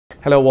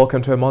Hello,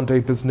 welcome to a Monday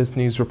Business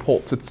News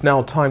Report. It's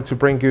now time to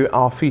bring you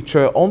our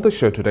feature on the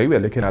show today. We're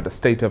looking at the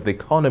state of the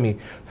economy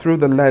through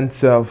the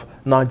lens of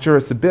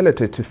Nigeria's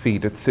ability to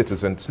feed its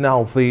citizens.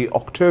 Now, the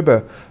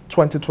October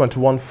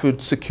 2021 Food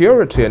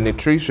Security and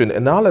Nutrition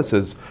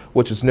Analysis,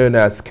 which is known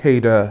as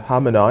Cadre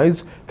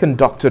Harmonise,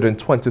 conducted in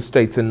 20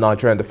 states in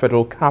Nigeria and the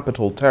Federal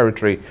Capital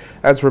Territory,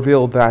 has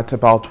revealed that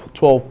about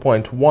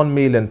 12.1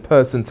 million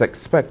persons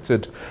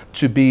expected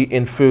to be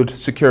in food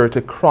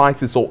security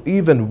crisis or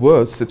even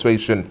worse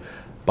situation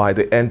by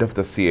the end of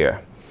this year.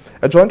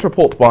 A joint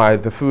report by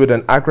the Food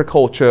and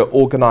Agriculture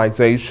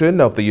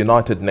Organization of the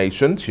United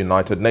Nations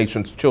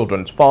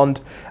Children's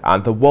Fund,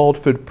 and the World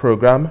Food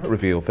Programme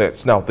revealed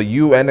this. Now, the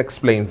UN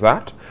explained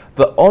that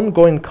the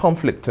ongoing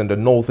conflict in the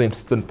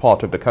northeastern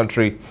part of the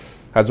country,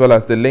 as well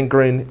as the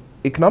lingering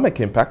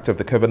economic impact of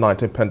the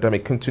COVID-19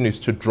 pandemic, continues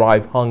to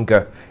drive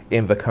hunger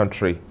in the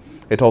country.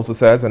 It also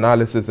says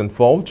analysis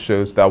involved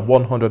shows that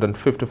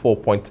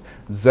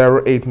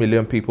 154.08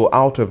 million people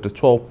out of the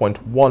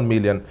 12.1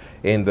 million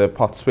in the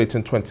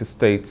participating 20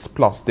 states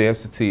plus the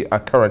FCT are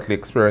currently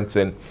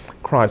experiencing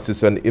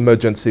crisis and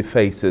emergency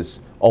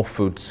phases of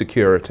food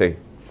security.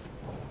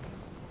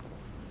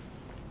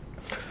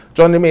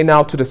 Joining me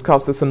now to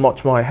discuss this and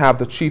much more, I have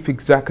the Chief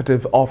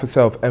Executive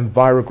Officer of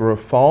EnviroGrow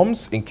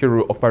Farms,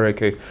 Nkiru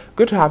Opareke.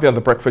 Good to have you on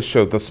the breakfast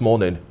show this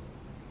morning.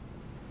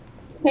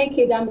 Thank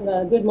you,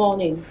 Damila. Good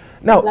morning.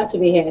 Now, glad to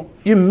be here.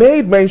 You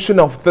made mention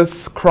of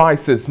this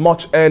crisis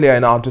much earlier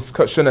in our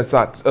discussion, as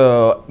at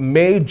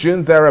May,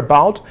 June,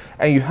 thereabout,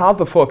 and you have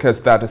the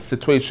forecast that the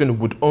situation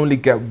would only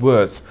get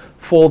worse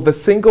for the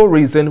single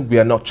reason we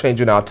are not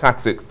changing our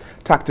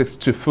tactics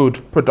to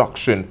food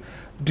production.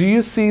 Do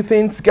you see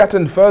things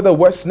getting further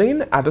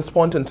worsening at this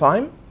point in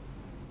time?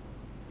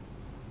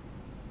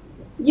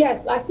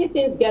 Yes, I see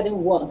things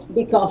getting worse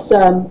because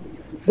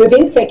with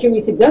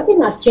insecurity,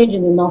 nothing has changed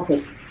in the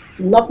Northeast.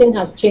 Nothing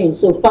has changed.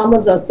 So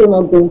farmers are still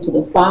not going to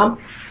the farm.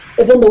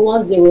 Even the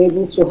ones they were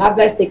able to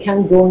harvest, they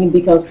can't go in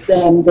because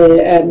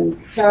the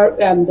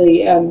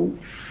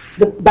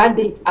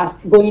bandits are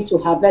going to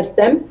harvest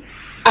them.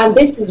 And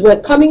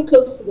we're coming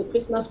close to the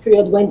Christmas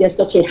period when there's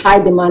such a high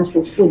demand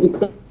for food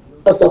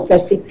because of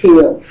festive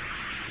period,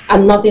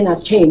 and nothing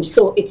has changed.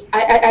 So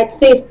I'd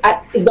say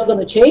it's not going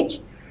to change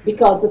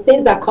because the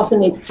things that are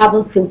causing it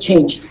haven't still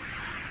changed.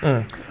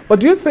 But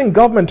do you think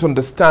government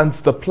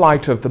understands the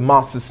plight of the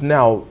masses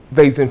now?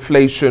 There's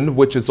inflation,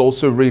 which is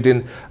also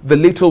reading the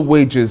little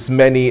wages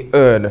many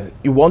earn.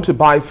 You want to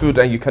buy food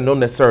and you cannot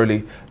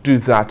necessarily do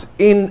that.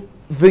 In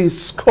the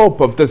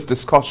scope of this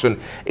discussion,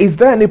 is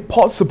there any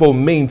possible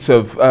means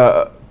of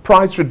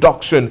price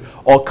reduction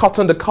or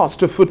cutting the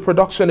cost of food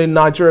production in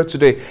Nigeria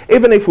today,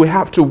 even if we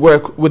have to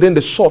work within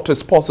the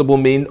shortest possible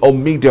mean or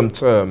medium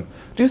term?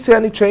 Do you see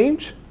any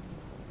change?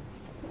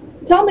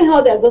 Tell me how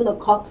they're going to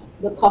cut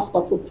the cost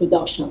of food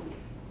production.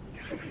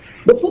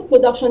 The food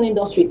production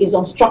industry is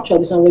unstructured,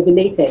 it's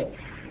unregulated.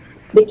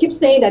 They keep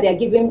saying that they're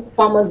giving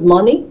farmers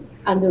money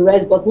and the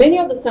rest, but many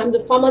of the time,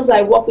 the farmers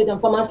I work with and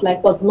farmers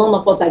like us, none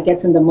of us are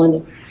getting the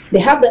money.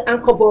 They have the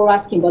anchor borrower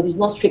scheme, but it's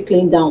not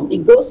trickling down.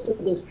 It goes to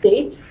the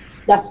states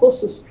that's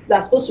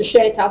supposed to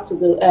share it out to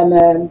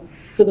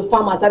the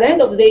farmers. At the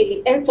end of the day,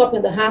 it ends up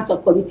in the hands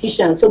of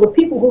politicians. So the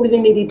people who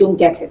really need it don't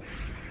get it.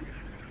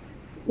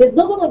 There's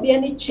not going to be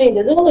any change.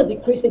 They're not going to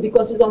decrease it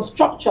because it's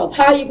unstructured.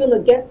 How are you going to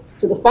get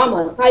to the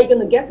farmers? How are you going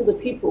to get to the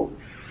people?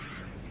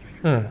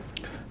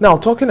 Now,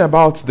 talking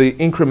about the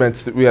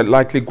increments that we are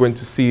likely going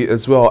to see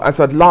as well, as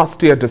at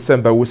last year,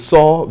 December, we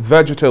saw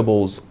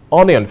vegetables,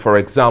 onion, for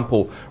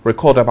example,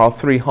 record about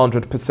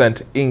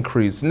 300%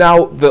 increase.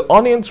 Now, the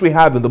onions we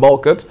have in the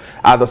market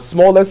are the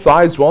smaller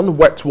size one,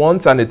 wet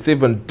ones, and it's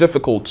even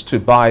difficult to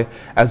buy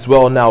as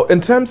well. Now, in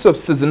terms of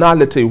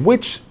seasonality,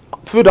 which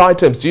food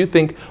items do you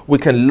think we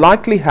can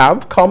likely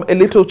have come a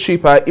little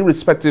cheaper,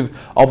 irrespective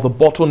of the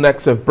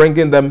bottlenecks of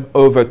bringing them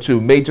over to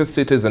major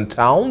cities and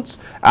towns,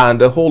 and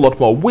a whole lot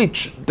more,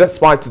 which,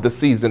 despite the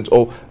seasons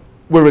or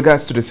with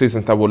regards to the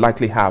seasons, that we'll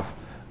likely have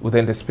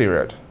within this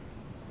period?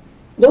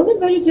 The only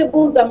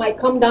vegetables that might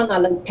come down are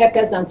like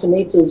peppers and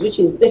tomatoes, this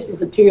is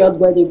the period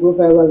where they grow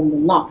very well in the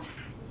north.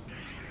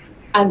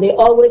 And they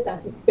always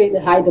anticipate the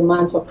high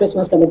demand for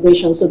Christmas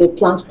celebrations, so they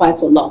plant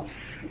quite a lot.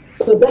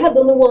 So they are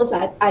the only ones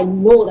I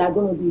know that are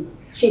going to be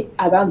cheap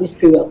around this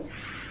period.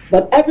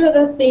 But every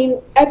other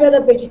thing, every other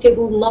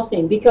vegetable,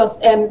 nothing. Because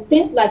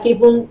things like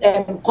even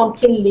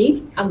pumpkin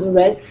leaf and the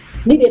rest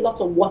need a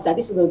lot of water.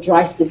 This is a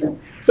dry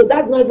season. So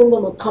that's not even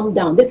going to come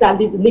down. These are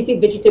leafy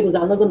vegetables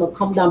are not going to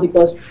come down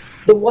because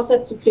the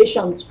water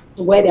situation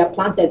where they are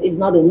planted is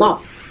not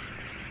enough.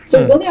 So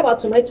it's only about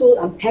tomatoes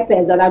and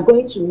peppers that are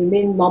going to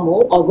remain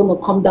normal or going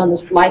to come down a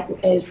slight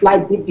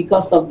bit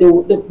because of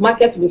the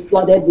market will be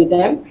flooded with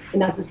them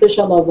in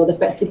anticipation of the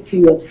festive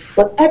period.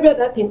 But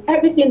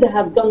everything that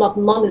has gone up,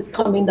 none is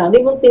coming down.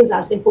 Even things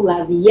as simple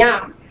as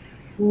yam,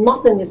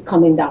 nothing is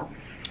coming down.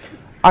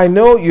 I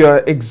know you're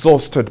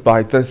exhausted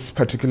by this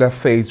particular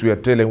phase we are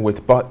dealing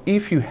with, but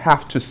if you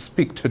have to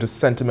speak to the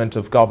sentiment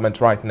of government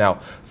right now,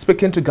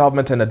 speaking to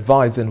government and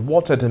advising,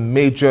 what are the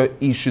major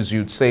issues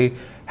you'd say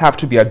have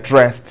to be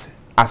addressed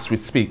as we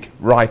speak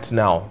right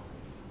now?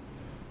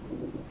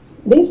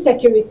 The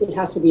insecurity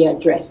has to be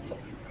addressed.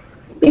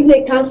 If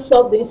they can't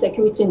solve the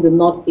insecurity in the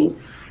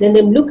Northeast, then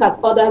they look at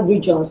other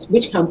regions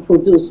which can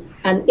produce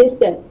and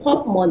instead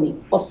pump money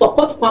or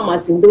support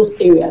farmers in those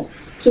areas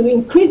to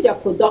increase their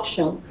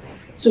production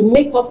to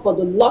make up for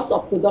the loss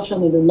of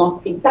production in the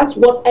Northeast. That's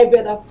what every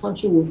other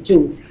country will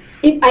do.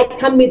 If I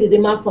can't meet the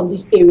demand from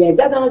this area, is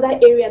that another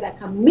area that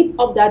can meet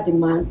up that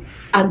demand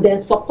and then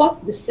support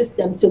the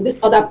system till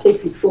this other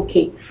place is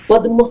okay?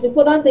 But the most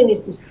important thing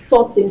is to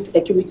solve the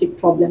insecurity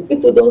problem.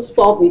 If we don't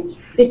solve it,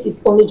 this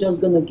is only just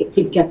going to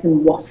keep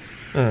getting worse.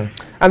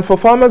 And for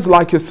farmers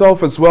like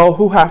yourself as well,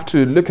 who have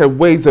to look at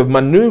ways of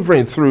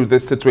maneuvering through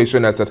this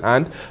situation as at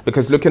hand,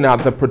 because looking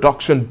at the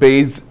production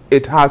base,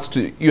 it has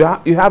to, you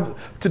have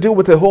to deal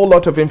with a whole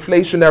lot of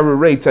inflationary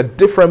rates at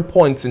different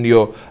points in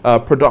your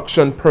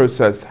production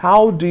process.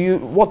 How do you,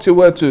 what's your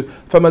word to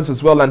farmers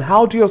as well, and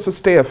how do you also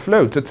stay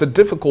afloat? It's a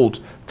difficult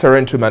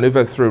terrain to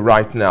maneuver through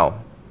right now.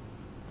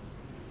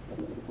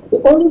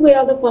 The only way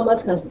other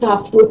farmers can stay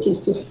afloat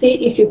is to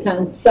see if you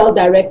can sell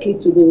directly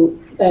to the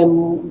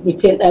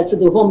retail, to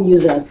the home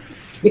users.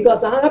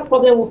 Because another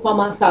problem we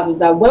farmers have is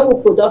that when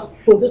we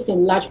produce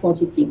in large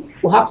quantity,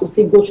 we have to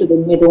still go through the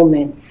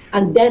middlemen.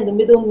 And then the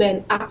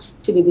middlemen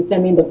actually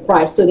determine the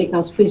price, so they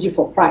can squeeze you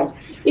for price.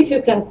 If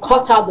you can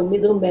cut out the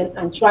middlemen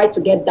and try to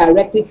get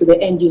directly to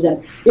the end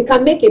users, you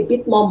can make a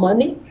bit more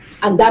money,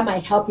 and that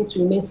might help you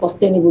to remain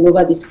sustainable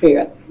over this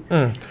period.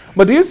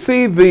 But do you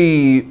see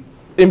the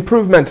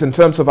improvement in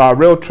terms of our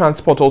rail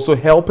transport also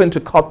helping to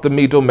cut the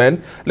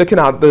middlemen, looking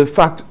at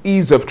the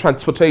ease of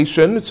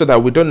transportation so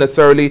that we don't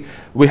necessarily,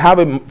 we have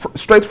it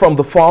straight from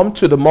the farm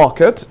to the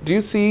market? Do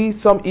you see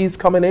some ease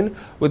coming in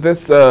with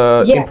this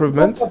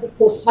improvement? Yes, because of the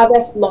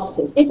post-harvest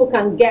losses. If we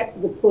can get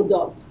the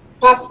product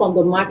passed from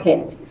the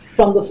market,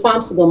 from the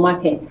farms to the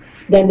market,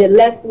 then the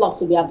less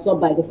loss will be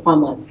absorbed by the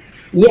farmers.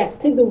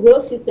 Yes, if the rail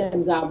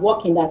systems are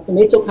working, that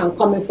tomato can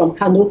come in from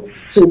Kano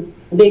to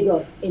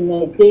Lagos in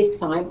a day's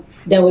time,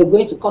 then we're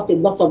going to cut a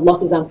lot of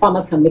losses and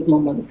farmers can make more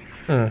money.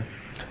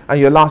 And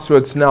your last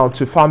words now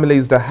to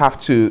families that have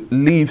to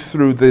live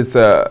through this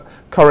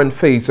current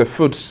phase of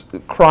food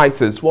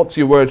crisis. What's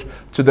your word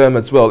to them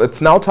as well?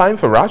 It's now time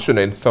for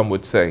rationing, some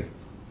would say.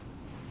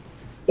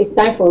 It's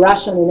time for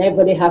rationing.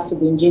 Everybody has to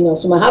be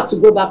ingenious. We might have to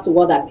go back to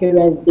what our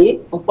parents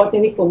did.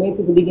 Unfortunately, for many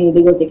people living in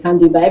Lagos, they can't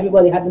do it, but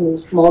everybody having a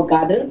small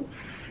garden.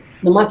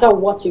 No matter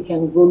what you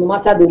can grow, no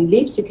matter the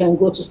leaves you can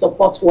grow to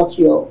support what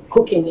you're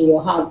cooking in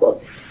your house.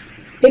 But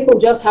people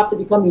just have to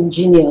become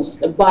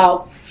ingenious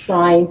about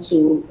trying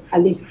to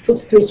at least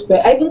put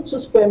even 2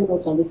 square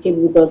meals on the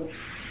table, because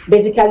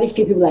basically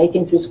few people are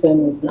eating 3 square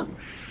meals now.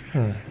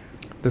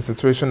 The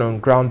situation on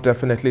ground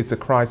definitely is a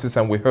crisis,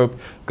 and we hope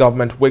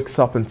government wakes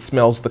up and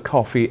smells the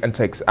coffee and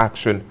takes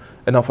action.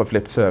 Enough of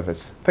lip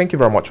service. Thank you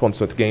very much once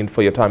again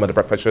for your time on the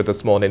Breakfast Show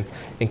this morning.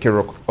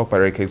 Nkiru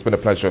Okereke, it's been a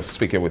pleasure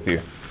speaking with you.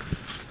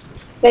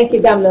 Thank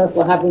you, Damla,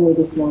 for having me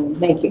this morning.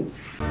 Thank you.